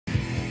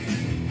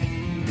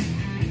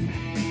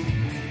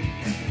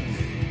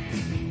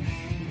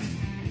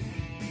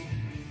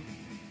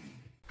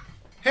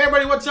Hey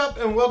everybody, what's up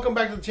and welcome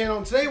back to the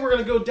channel. Today we're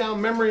going to go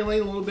down memory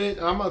lane a little bit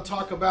and I'm going to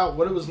talk about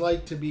what it was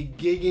like to be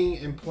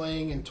gigging and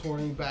playing and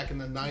touring back in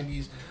the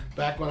 90s,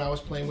 back when I was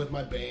playing with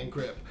my band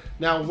Grip.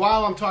 Now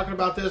while I'm talking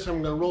about this,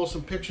 I'm going to roll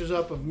some pictures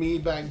up of me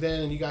back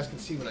then and you guys can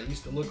see what I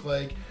used to look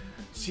like.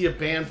 See a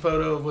band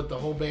photo of what the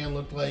whole band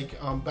looked like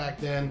back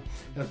then.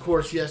 And of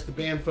course, yes, the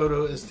band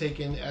photo is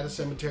taken at a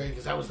cemetery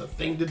because that was the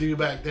thing to do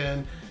back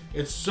then.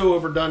 It's so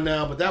overdone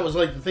now, but that was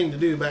like the thing to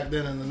do back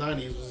then in the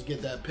 90s was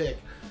get that pic.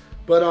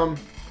 But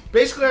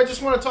basically, I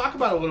just want to talk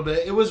about it a little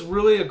bit. It was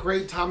really a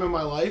great time in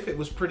my life. It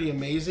was pretty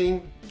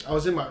amazing. I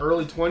was in my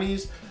early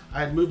 20s.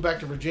 I had moved back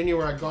to Virginia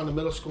where I'd gone to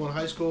middle school and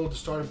high school to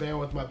start a band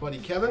with my buddy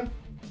Kevin.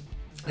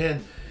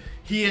 And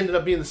he ended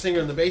up being the singer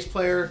and the bass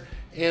player.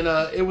 And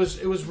it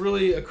was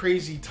really a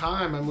crazy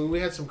time. I mean, we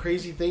had some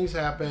crazy things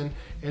happen,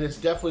 and it's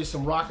definitely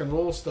some rock and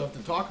roll stuff to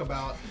talk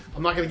about.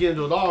 I'm not going to get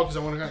into it all because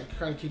I want to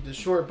kind of keep this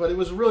short, but it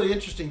was a really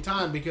interesting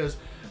time because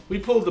we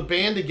pulled the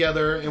band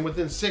together, and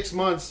within 6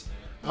 months,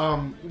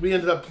 we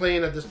ended up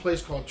playing at this place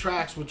called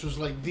Trax, which was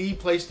like the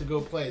place to go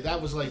play.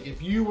 That was like,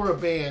 if you were a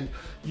band,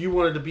 you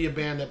wanted to be a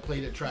band that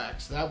played at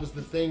Trax. That was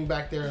the thing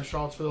back there in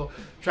Charlottesville.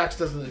 Trax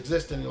doesn't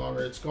exist any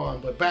longer, it's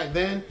gone. But back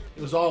then,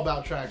 it was all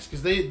about Trax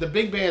because the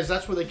big bands,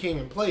 that's where they came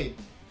and played.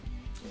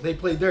 They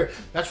played there.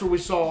 That's where we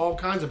saw all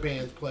kinds of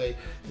bands play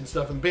and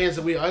stuff. And bands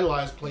that we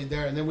idolized played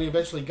there. And then we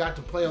eventually got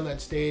to play on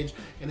that stage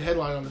and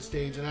headline on the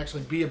stage and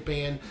actually be a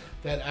band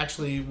that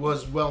actually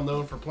was well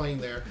known for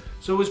playing there.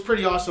 So it was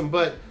pretty awesome.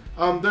 But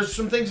there's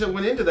some things that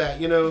went into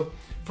that. You know,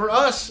 for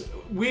us,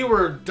 we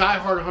were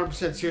diehard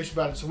 100% serious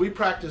about it. So we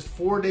practiced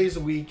 4 days a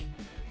week.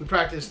 We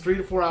practiced 3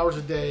 to 4 hours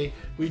a day.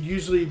 We'd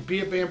usually be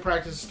at band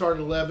practice, start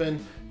at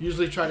 11,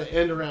 usually try to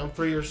end around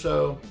 3 or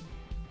so.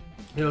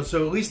 You know,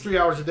 so at least 3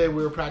 hours a day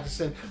we were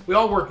practicing. We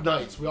all worked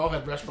nights. We all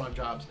had restaurant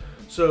jobs.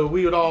 So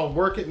we would all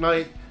work at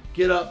night,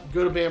 get up,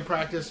 go to band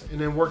practice, and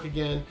then work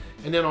again.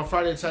 And then on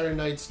Friday and Saturday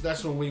nights,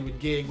 that's when we would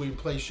gig. We would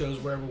play shows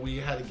wherever we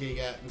had a gig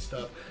at and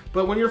stuff.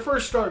 But when you're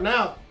first starting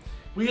out,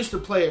 we used to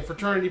play at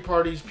fraternity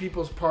parties,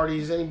 people's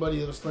parties, anybody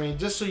that was playing,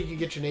 just so you could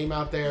get your name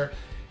out there.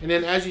 And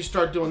then as you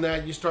start doing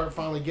that, you start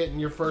finally getting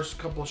your first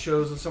couple of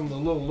shows in some of the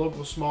little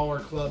local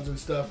smaller clubs and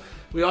stuff.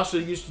 We also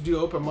used to do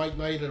open mic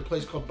night at a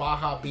place called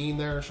Baja Bean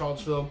there in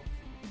Charlottesville.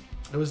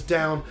 It was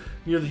down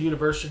near the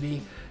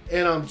university.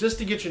 And just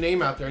to get your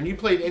name out there. And you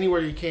played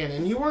anywhere you can.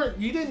 And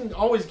you didn't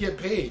always get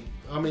paid.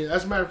 I mean,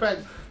 as a matter of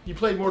fact, you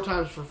played more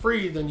times for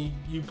free than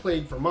you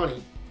played for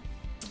money.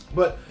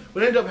 But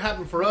what ended up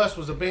happening for us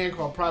was a band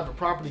called Private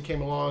Property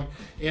came along,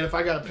 and if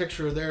I got a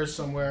picture of theirs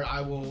somewhere,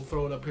 I will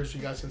throw it up here so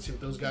you guys can see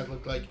what those guys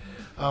look like.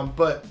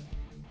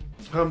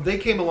 They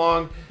came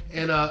along,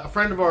 and a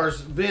friend of ours,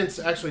 Vince,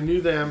 actually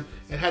knew them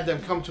and had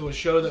them come to a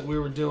show that we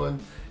were doing.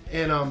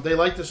 And they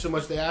liked us so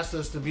much, they asked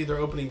us to be their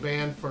opening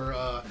band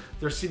for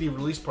their CD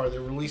release party. They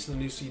were releasing a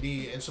new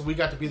CD, and so we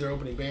got to be their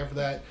opening band for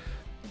that.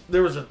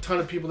 There was a ton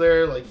of people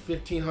there, like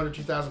 1,500,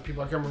 2,000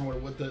 people. I can't remember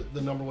what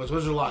the number was. It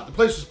was a lot. The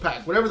place was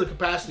packed. Whatever the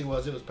capacity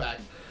was, it was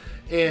packed.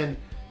 And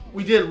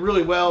we did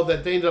really well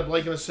that they ended up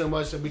liking us so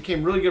much that we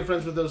became really good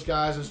friends with those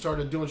guys and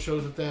started doing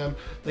shows with them.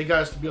 They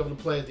got us to be able to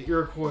play at the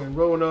Iroquois in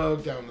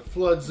Roanoke, down in the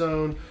Flood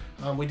Zone.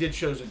 We did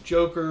shows at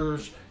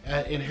Joker's,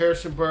 in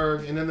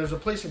Harrisonburg. And then there's a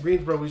place in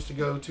Greensboro we used to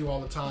go to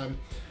all the time.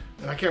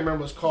 And I can't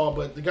remember what it's called,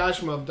 but the guys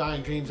from Of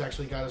Dying Dreams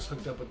actually got us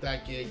hooked up with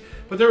that gig.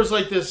 But there was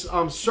like this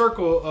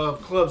circle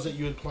of clubs that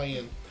you would play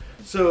in.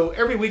 So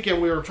every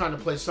weekend we were trying to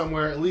play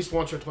somewhere, at least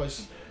once or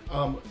twice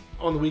on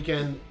the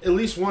weekend. At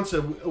least once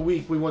a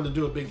week we wanted to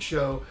do a big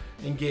show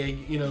and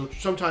gig. You know,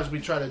 sometimes we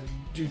try to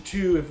do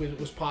 2 if it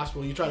was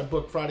possible. You try to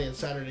book Friday and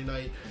Saturday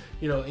night,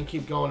 you know, and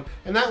keep going.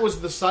 And that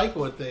was the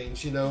cycle of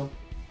things, you know.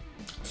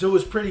 So it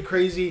was pretty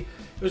crazy.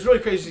 It was a really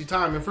crazy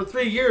time. And for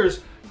 3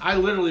 years, I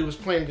literally was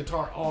playing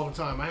guitar all the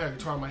time. I had a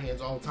guitar in my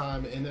hands all the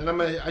time, and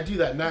I do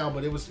that now.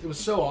 But it was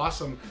so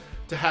awesome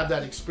to have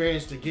that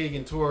experience to gig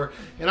and tour.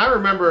 And I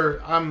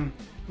remember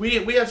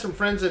we had some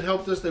friends that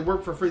helped us. They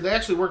worked for free. They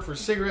actually worked for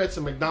cigarettes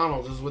and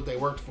McDonald's is what they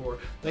worked for.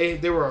 They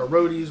were our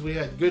roadies. We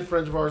had good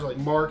friends of ours like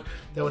Mark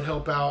that would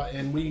help out,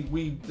 and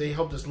they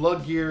helped us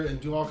lug gear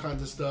and do all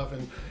kinds of stuff.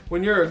 And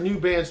when you're a new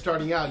band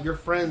starting out, your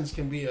friends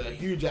can be a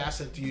huge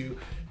asset to you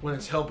when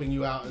it's helping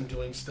you out and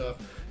doing stuff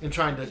and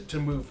trying to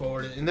move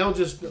forward. And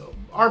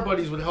our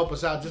buddies would help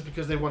us out just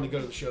because they wanted to go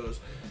to the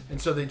shows.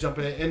 And so they jump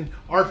in it. And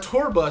our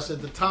tour bus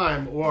at the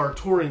time, or our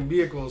touring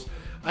vehicles,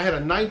 I had a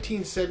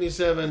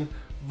 1977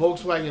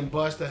 Volkswagen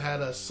bus that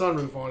had a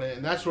sunroof on it,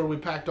 and that's where we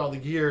packed all the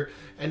gear.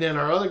 And then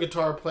our other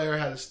guitar player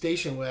had a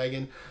station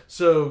wagon.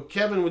 So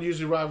Kevin would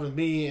usually ride with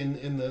me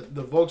in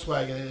the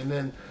Volkswagen, and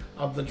then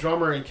the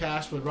drummer and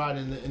Cass would ride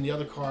in the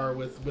other car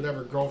with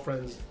whatever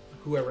girlfriends,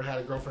 whoever had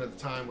a girlfriend at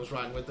the time was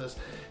riding with us.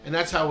 And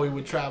that's how we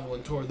would travel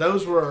and tour.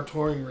 Those were our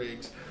touring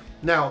rigs.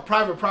 Now,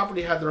 Private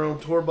Property had their own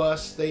tour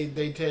bus. They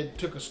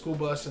took a school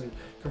bus and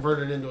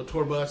converted it into a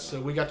tour bus. So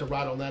we got to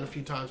ride on that a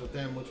few times with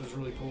them, which was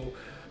really cool.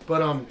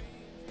 But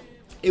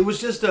it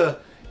was just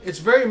it's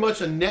very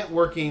much a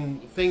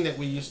networking thing that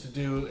we used to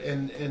do.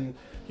 And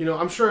you know,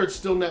 I'm sure it's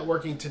still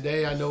networking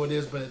today. I know it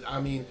is, but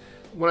I mean,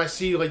 when I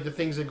see like the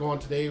things that go on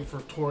today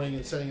for touring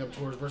and setting up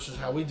tours versus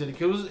how we did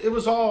it. It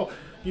was all,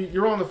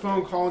 you're on the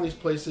phone calling these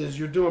places,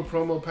 you're doing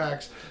promo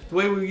packs. The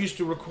way we used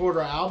to record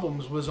our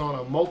albums was on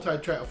a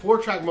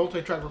 4-track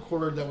multi-track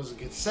recorder that was a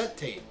cassette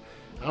tape.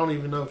 I don't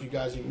even know if you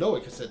guys even know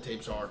what cassette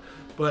tapes are,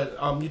 but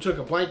you took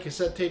a blank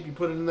cassette tape, you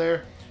put it in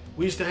there.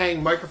 We used to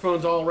hang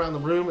microphones all around the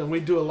room, and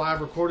we'd do a live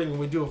recording, and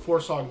we'd do a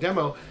 4-song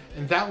demo,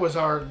 and that was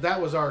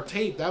our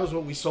tape. That was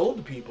what we sold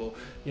to people.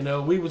 You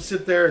know, we would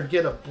sit there and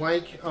get a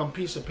blank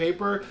piece of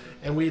paper,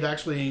 and we'd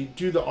actually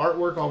do the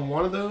artwork on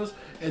one of those,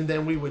 and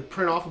then we would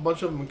print off a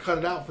bunch of them and cut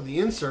it out for the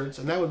inserts,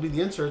 and that would be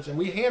the inserts, and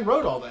we hand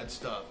wrote all that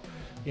stuff.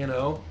 You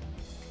know,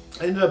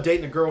 I ended up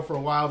dating a girl for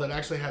a while that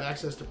actually had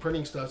access to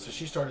printing stuff, so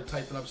she started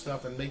typing up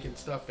stuff and making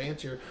stuff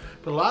fancier.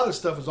 But a lot of the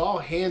stuff was all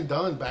hand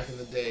done back in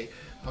the day.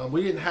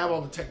 We didn't have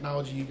all the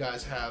technology you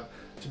guys have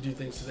to do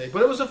things today,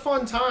 but it was a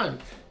fun time,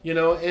 you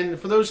know. And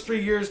for those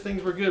 3 years,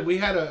 things were good. We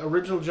had an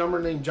original drummer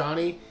named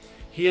Johnny.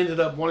 He ended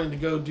up wanting to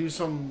go do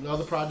some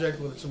other project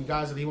with some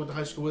guys that he went to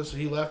high school with, so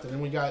he left. And then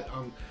we got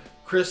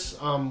Chris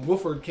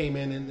Wolford came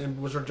in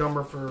and was our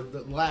drummer for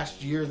the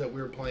last year that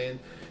we were playing.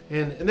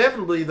 And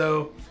inevitably,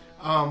 though,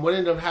 what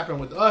ended up happening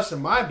with us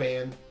and my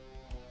band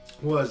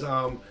was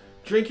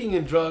drinking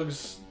and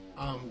drugs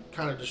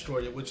kind of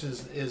destroyed it, which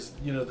is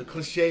you know, the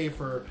cliche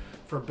for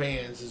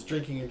bands is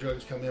drinking and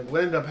drugs come in. But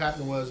what ended up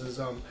happening was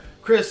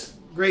Chris,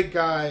 great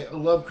guy, I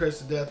love Chris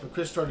to death, but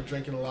Chris started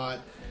drinking a lot,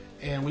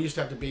 and we used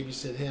to have to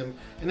babysit him.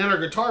 And then our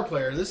guitar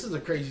player, this is a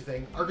crazy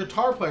thing, our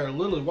guitar player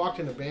literally walked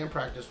into band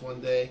practice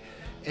one day,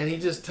 and he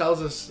just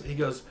tells us, he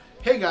goes,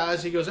 "Hey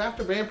guys," he goes,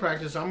 "after band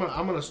practice, I'm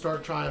gonna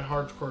start trying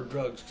hardcore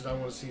drugs because I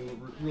want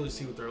to really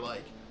see what they're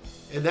like."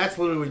 And that's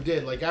literally what we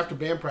did. Like after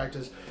band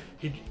practice,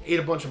 he ate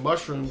a bunch of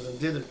mushrooms and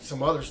did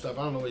some other stuff.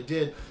 I don't know what he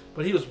did,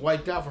 but he was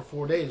wiped out for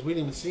 4 days. We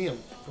didn't even see him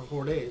for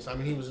 4 days. I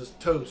mean, he was just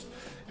toast.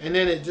 And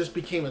then it just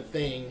became a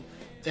thing.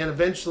 And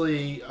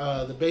eventually,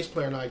 the bass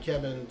player and I,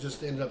 Kevin,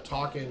 just ended up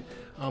talking.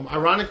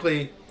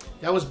 Ironically,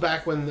 that was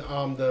back when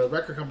the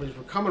record companies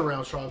were coming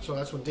around Charlotte. So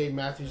that's when Dave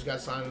Matthews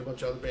got signed and a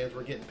bunch of other bands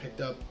were getting picked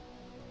up.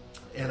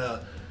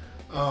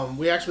 And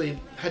we actually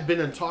had been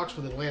in talks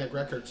with Atlantic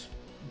Records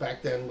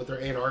back then with their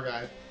A&R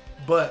guy.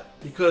 But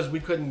because we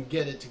couldn't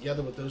get it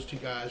together with those two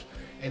guys,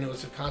 and it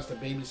was a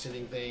constant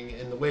babysitting thing,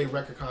 and the way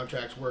record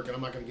contracts work, and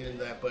I'm not going to get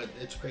into that, but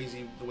it's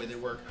crazy the way they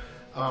work,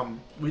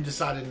 we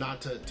decided not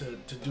to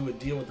do a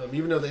deal with them,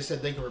 even though they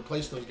said they could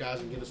replace those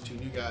guys and give us 2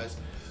 new guys.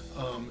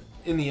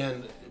 In the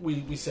end,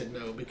 we said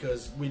no,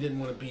 because we didn't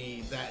want to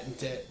be that in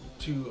debt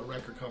to a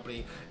record company.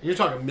 And you're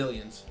talking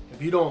millions.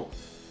 If you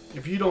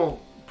don't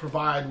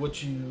provide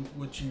what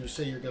you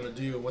say you're going to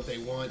do and what they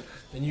want,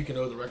 then you can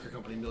owe the record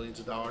company millions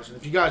of dollars. And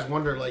if you guys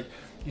wonder, like,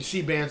 you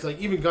see bands like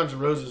even Guns N'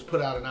 Roses put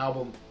out an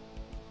album,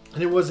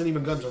 and it wasn't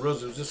even Guns N'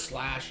 Roses, it was just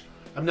Slash.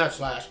 I'm not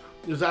Slash.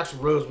 It was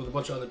Axl Rose with a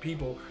bunch of other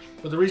people.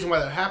 But the reason why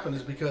that happened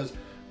is because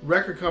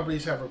record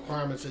companies have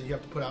requirements that you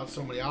have to put out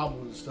so many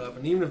albums and stuff.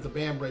 And even if the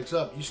band breaks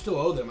up, you still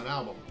owe them an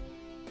album.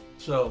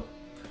 So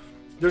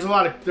there's a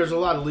lot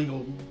of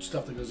legal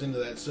stuff that goes into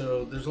that.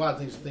 So there's a lot of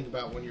things to think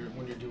about when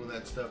you're doing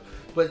that stuff.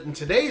 But in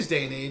today's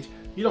day and age,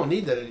 you don't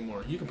need that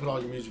anymore. You can put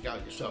all your music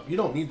out yourself. You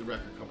don't need the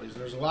record companies.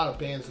 There's a lot of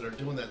bands that are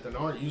doing that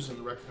aren't using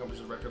the record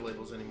companies and record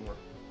labels anymore.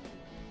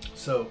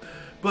 So,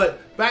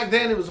 but back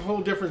then it was a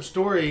whole different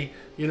story.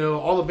 You know,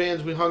 all the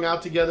bands, we hung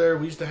out together.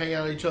 We used to hang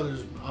out at each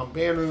other's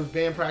band rooms,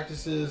 band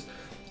practices.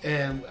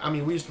 And I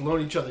mean, we used to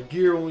loan each other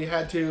gear when we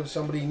had to. If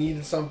somebody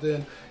needed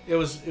something, it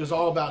was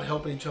all about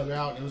helping each other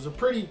out. And it was a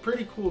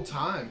pretty cool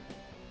time.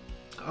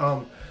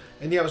 And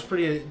yeah, it was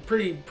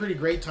pretty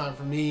great time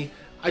for me.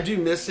 I do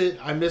miss it.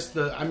 I miss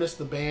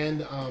the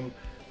band.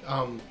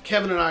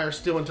 Kevin and I are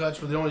still in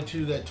touch. We're the only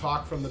 2 that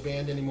talk from the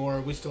band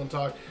anymore. We still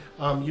talk.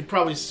 You've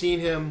probably seen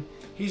him.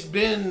 He's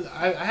been.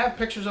 I have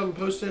pictures of him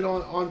posted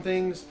on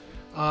things.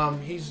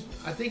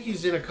 I think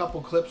he's in a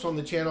couple clips on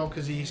the channel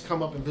because he's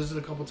come up and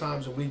visited a couple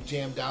times, and we've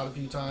jammed out a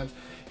few times.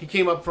 He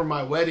came up for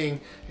my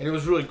wedding, and it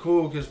was really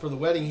cool because for the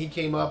wedding he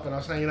came up and I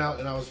was hanging out,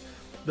 and I was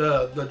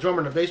the drummer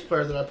and the bass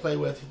player that I play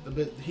with.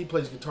 He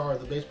plays guitar.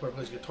 The bass player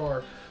plays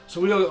guitar. So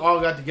we all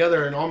got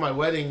together, and on my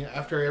wedding,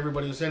 after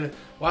everybody was in it,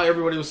 while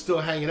everybody was still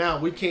hanging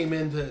out, we came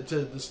into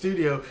the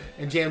studio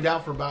and jammed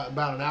out for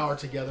about an hour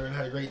together and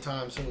had a great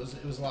time. So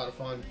it was a lot of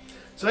fun.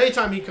 So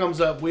anytime he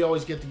comes up, we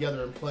always get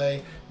together and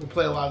play. We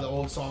play a lot of the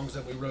old songs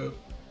that we wrote.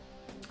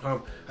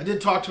 I did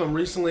talk to him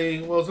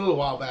recently. Well, it was a little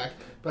while back,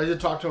 but I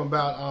did talk to him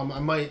about I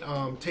might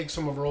take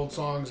some of our old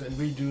songs and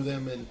redo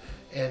them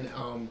and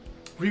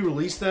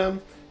re-release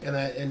them,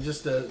 and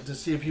just to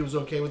see if he was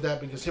okay with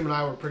that, because him and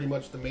I were pretty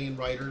much the main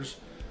writers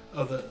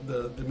of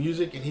the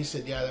music, and he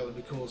said, yeah, that would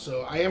be cool.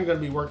 So I am going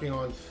to be working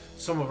on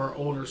some of our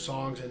older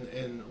songs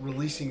and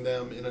releasing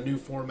them in a new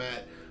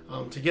format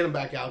to get them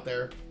back out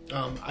there.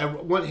 I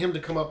want him to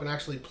come up and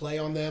actually play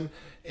on them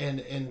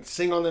and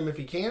sing on them if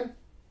he can.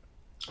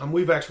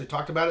 We've actually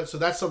talked about it, so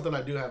that's something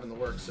I do have in the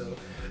works. So,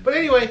 but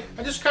anyway,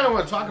 I just kind of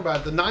want to talk about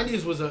it. The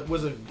 90s was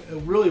a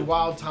really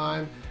wild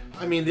time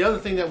I mean, the other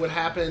thing that would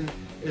happen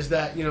is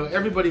that, you know,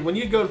 everybody, when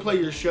you go to play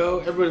your show,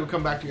 everybody would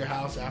come back to your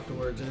house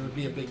afterwards, and it would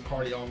be a big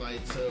party all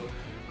night. So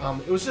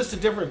it was just a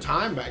different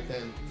time back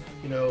then.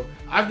 You know,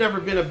 I've never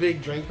been a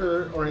big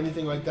drinker or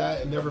anything like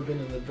that, and never been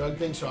in the drug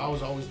thing, so I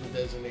was always the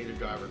designated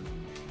driver.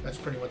 That's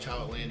pretty much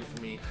how it landed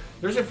for me.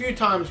 There's a few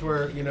times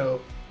where, you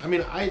know, I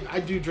mean, I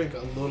do drink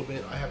a little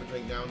bit. I have a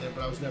drink now and then,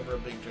 but I was never a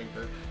big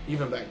drinker,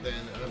 even back then,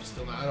 and I'm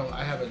still not.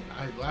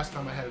 Last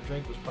time I had a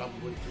drink was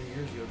probably 3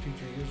 years ago,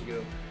 2-3 years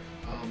ago.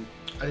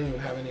 I didn't even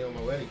have any on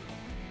my wedding,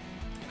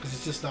 because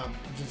it's just not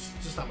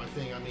my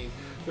thing. I mean,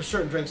 there's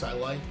certain drinks I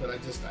like, but I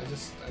just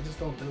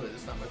don't do it.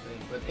 It's not my thing.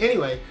 But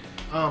anyway,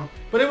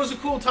 but it was a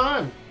cool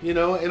time, you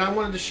know, and I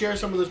wanted to share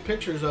some of those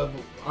pictures of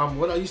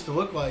what I used to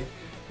look like,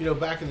 you know,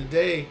 back in the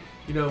day.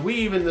 You know,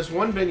 this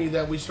one venue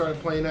that we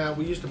started playing at,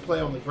 we used to play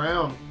on the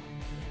ground,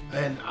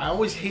 and I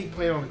always hate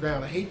playing on the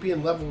ground. I hate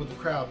being level with the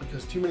crowd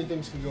because too many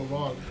things can go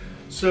wrong.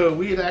 So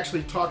we had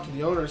actually talked to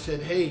the owner and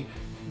said, hey,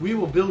 we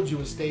will build you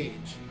a stage.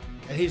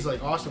 And he's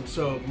like, awesome.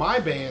 So my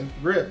band,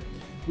 Grip,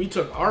 we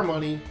took our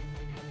money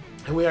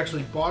and we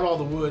actually bought all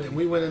the wood, and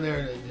we went in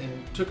there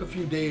and took a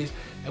few days,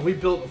 and we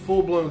built a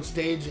full-blown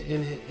stage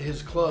in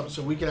his club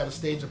so we could have a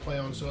stage to play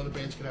on, so other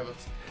bands could have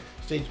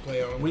a stage to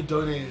play on. And we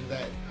donated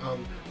that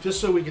just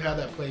so we could have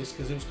that place,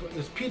 because it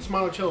was Pete's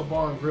Monticello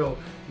Bar and Grill,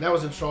 and that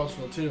was in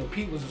Charlottesville too. And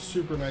Pete was a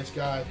super nice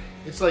guy.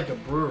 It's like a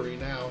brewery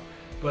now.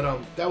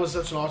 But that was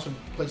such an awesome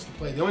place to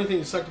play. The only thing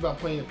that sucked about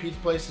playing at Pete's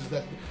place is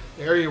that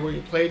the area where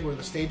you played, where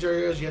the stage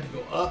area is, you had to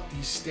go up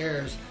these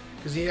stairs,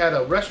 because he had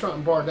a restaurant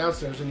and bar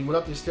downstairs, and he went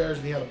up these stairs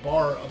and he had a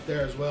bar up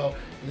there as well,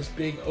 in this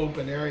big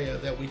open area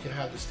that we could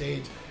have the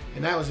stage.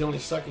 And that was the only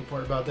sucky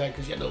part about that,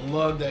 because you had to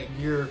lug that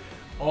gear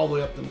all the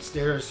way up them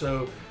stairs.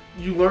 So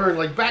you learn,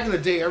 like back in the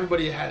day,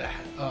 everybody had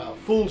a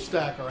full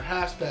stack or a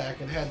half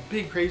stack and had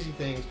big crazy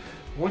things.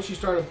 Once you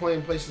started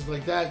playing places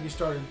like that, you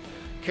started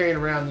carrying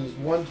around these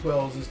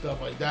 112s and stuff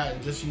like that,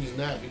 and just using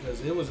that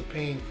because it was a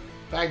pain.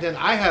 Back then,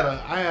 I had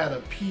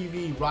a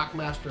PV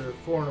Rockmaster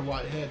 400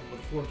 watt head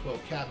with a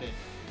 412 cabinet,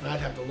 and I'd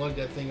have to lug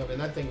that thing up,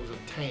 and that thing was a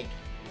tank.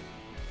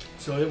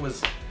 So it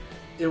was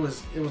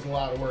a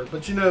lot of work.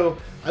 But you know,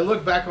 I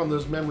look back on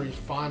those memories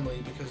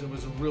fondly because it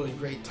was a really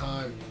great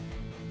time.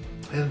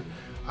 And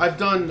I've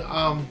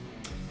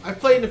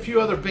played in a few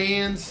other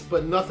bands,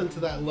 but nothing to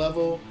that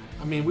level.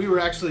 I mean, we were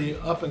actually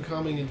up and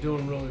coming and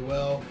doing really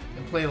well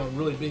and playing on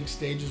really big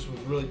stages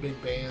with really big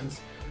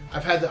bands.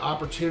 I've had the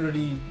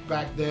opportunity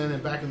back then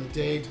and back in the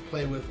day to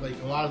play with like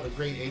a lot of the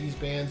great 80s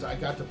bands. I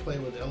got to play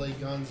with LA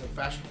Guns and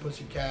Fashion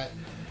Pussycat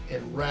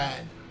and Rat.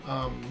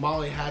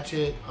 Molly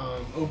Hatchet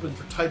opened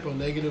for Typo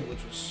Negative,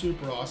 which was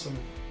super awesome.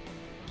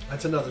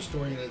 That's another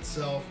story in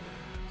itself.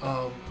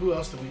 Who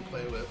else did we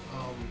play with?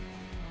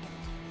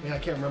 Man, I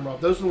can't remember.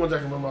 Those are the ones I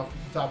can remember off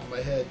the top of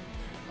my head.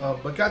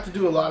 But got to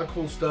do a lot of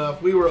cool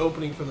stuff. We were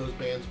opening for those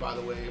bands, by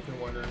the way, if you're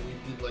wondering.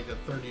 We did like a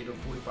 30 to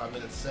 45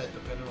 minute set,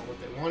 depending on what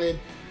they wanted.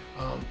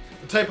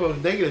 The Typo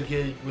Negative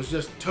gig was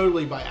just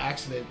totally by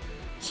accident.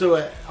 So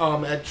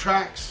at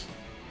Tracks,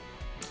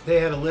 they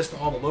had a list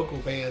of all the local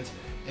bands,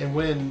 and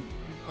when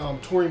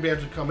touring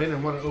bands would come in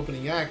and want an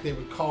opening act, they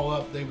would call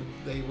up. They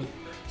would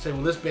say,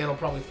 well, this band will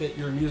probably fit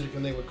your music,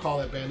 and they would call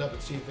that band up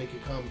and see if they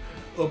could come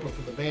open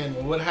for the band.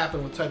 Well, what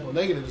happened with Typo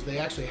Negative is they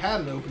actually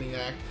had an opening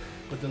act,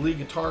 but the lead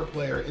guitar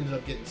player ended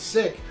up getting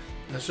sick,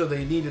 and so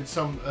they needed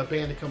a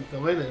band to come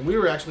fill in. And we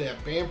were actually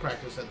at band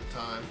practice at the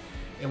time,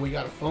 and we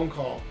got a phone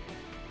call,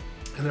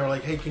 and they were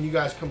like, hey, can you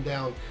guys come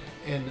down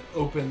and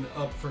open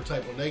up for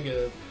Typo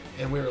Negative?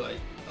 And we were like,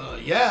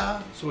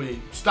 yeah. So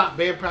we stopped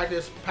band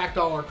practice, packed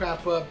all our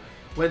crap up,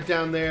 went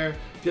down there,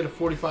 did a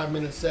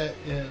 45-minute set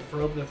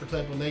for opening for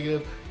Typo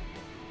Negative.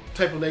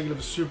 Typo Negative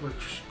is super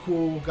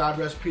cool. God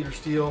rest Peter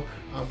Steele,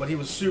 but he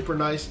was super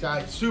nice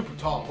guy, super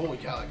tall. Holy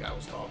cow, that guy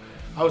was tall.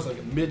 I was like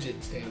a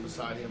midget standing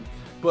beside him.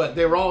 But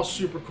they were all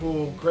super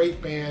cool,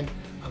 great band,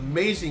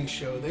 amazing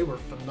show. They were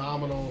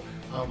phenomenal.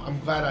 I'm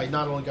glad I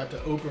not only got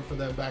to open for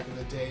them back in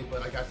the day,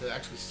 but I got to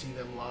actually see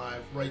them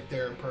live right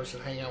there in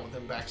person, hang out with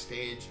them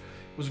backstage.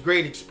 It was a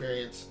great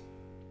experience.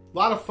 A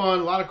lot of fun,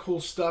 a lot of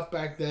cool stuff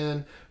back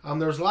then.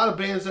 There was a lot of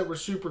bands that were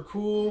super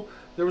cool.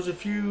 There was a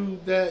few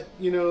that,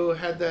 you know,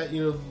 had that,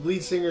 you know,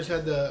 lead singers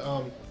had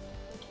the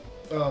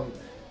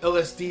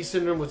LSD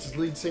syndrome, which is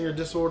lead singer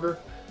disorder.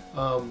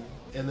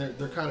 And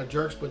they're kind of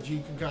jerks, but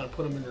you can kind of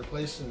put them in their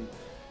place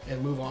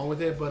and move on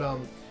with it. But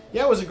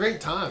yeah, it was a great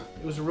time.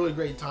 It was a really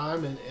great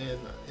time,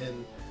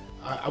 and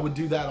I would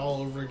do that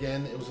all over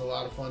again. It was a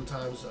lot of fun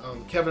times.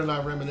 Kevin and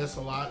I reminisce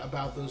a lot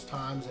about those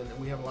times, and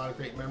we have a lot of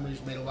great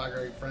memories, made a lot of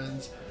great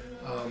friends,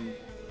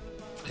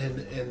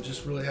 and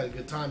just really had a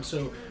good time.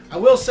 So I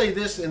will say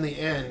this in the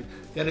end,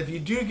 that if you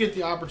do get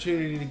the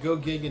opportunity to go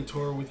gig and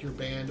tour with your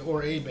band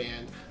or a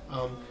band,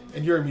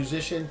 and you're a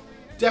musician,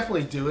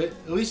 definitely do it.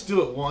 At least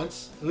do it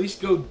once. At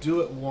least go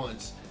do it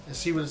once and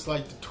see what it's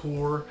like to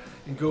tour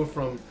and go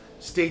from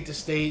state to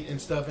state and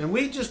stuff. And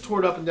we just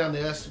toured up and down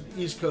the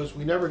East Coast.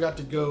 We never got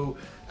to go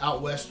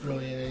out west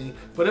really any,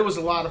 but it was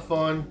a lot of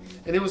fun.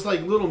 And it was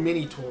like little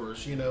mini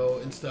tours, you know,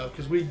 and stuff.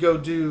 Because we'd go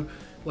do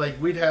like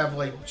we'd have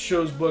like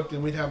shows booked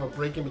and we'd have a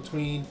break in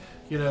between,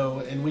 you know,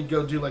 and we'd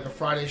go do like a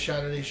Friday,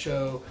 Saturday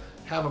show,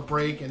 have a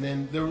break, and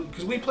then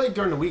because we played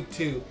during the week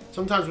too.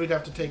 Sometimes we'd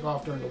have to take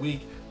off during the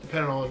week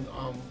depending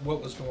on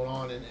what was going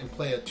on, and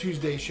play a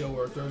Tuesday show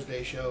or a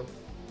Thursday show.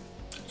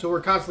 So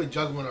we're constantly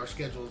juggling our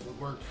schedules with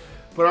work,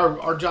 but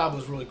our job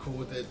was really cool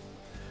with it,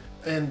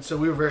 and so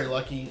we were very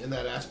lucky in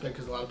that aspect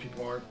because a lot of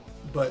people aren't.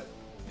 But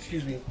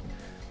excuse me,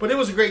 but it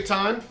was a great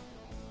time.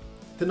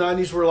 The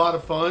 90s were a lot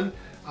of fun.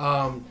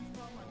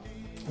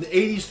 The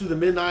 80s through the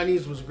mid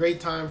 90s was a great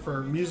time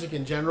for music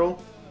in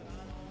general.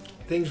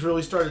 Things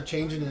really started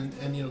changing,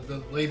 and you know, the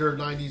later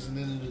 90s and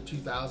then into the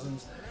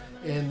 2000s,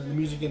 and the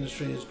music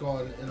industry has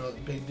gone in a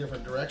big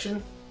different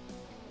direction.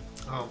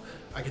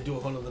 I could do a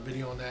whole other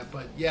video on that,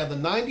 but yeah, the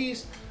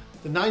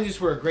 90s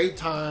were a great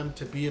time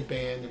to be a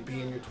band and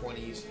be in your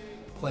 20s,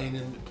 playing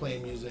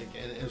music,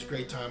 and it was a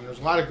great time. There's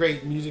a lot of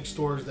great music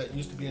stores that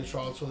used to be in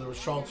Charlottesville. There was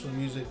Charlottesville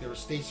Music, there was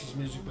Stacy's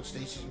Music, but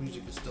Stacy's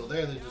Music is still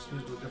there. They just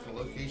moved to a different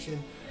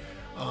location.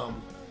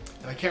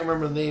 And I can't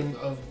remember the name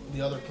of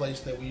the other place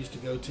that we used to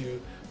go to,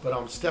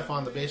 but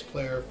Stefan, the bass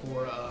player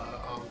for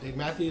Dave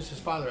Matthews, his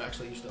father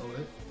actually used to own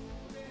it.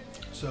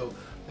 So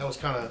that was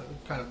kind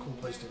of cool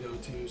place to go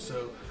to.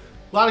 So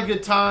a lot of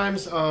good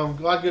times, a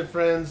lot of good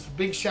friends.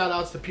 Big shout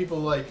outs to people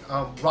like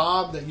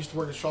Rob that used to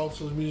work at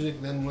Charlottesville's Music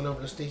and then went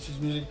over to Stacy's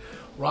Music.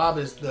 Rob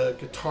is the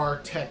guitar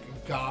tech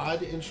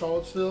god in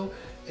Charlottesville,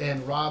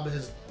 and Rob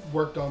has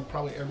worked on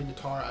probably every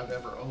guitar I've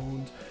ever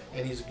owned,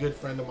 and he's a good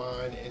friend of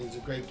mine, and he's a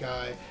great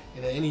guy.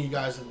 And any of you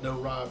guys that know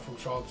Rob from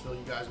Charlottesville,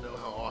 you guys know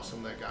how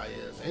awesome that guy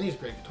is. And he's a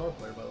great guitar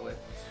player, by the way.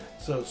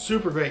 So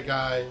super great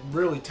guy,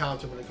 really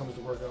talented when it comes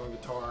to working on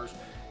guitars.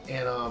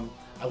 And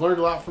I learned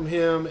a lot from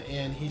him,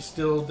 and he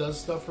still does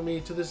stuff for me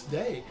to this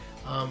day.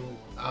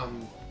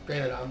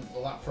 Granted, I'm a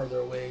lot further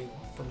away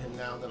from him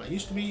now than I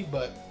used to be,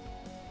 but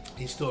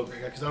he's still a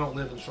great guy because I don't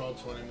live in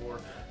Charlottesville anymore.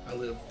 I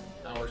live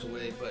hours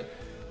away, but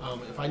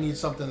if I need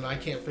something that I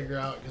can't figure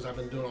out because I've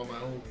been doing all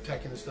my own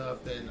tech and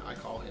stuff, then I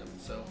call him.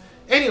 So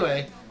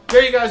anyway,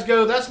 there you guys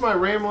go. That's my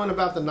rambling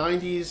about the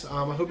 90s.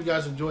 I hope you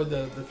guys enjoyed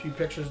the few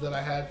pictures that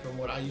I had from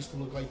what I used to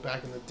look like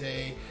back in the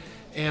day.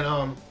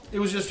 And it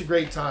was just a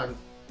great time,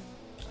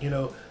 you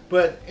know.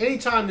 But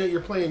anytime that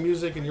you're playing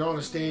music and you're on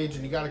a stage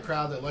and you got a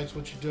crowd that likes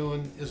what you're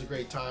doing is a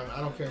great time.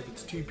 I don't care if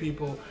it's 2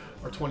 people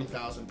or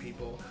 20,000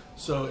 people.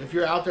 So if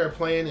you're out there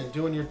playing and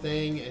doing your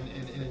thing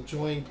and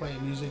enjoying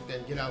playing music,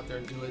 then get out there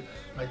and do it.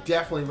 I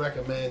definitely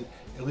recommend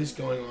at least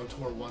going on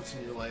tour once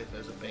in your life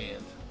as a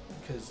band,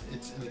 because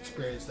it's an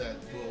experience that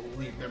will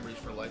leave memories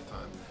for a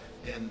lifetime.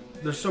 And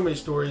there's so many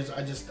stories.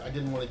 I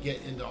didn't want to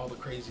get into all the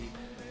crazy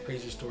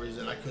stories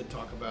that I could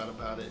talk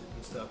about it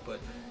and stuff. But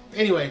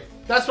anyway,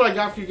 that's what I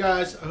got for you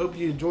guys. I hope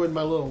you enjoyed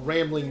my little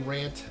rambling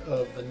rant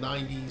of the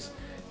 90s,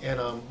 and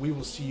we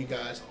will see you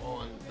guys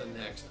on the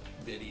next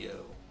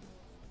video.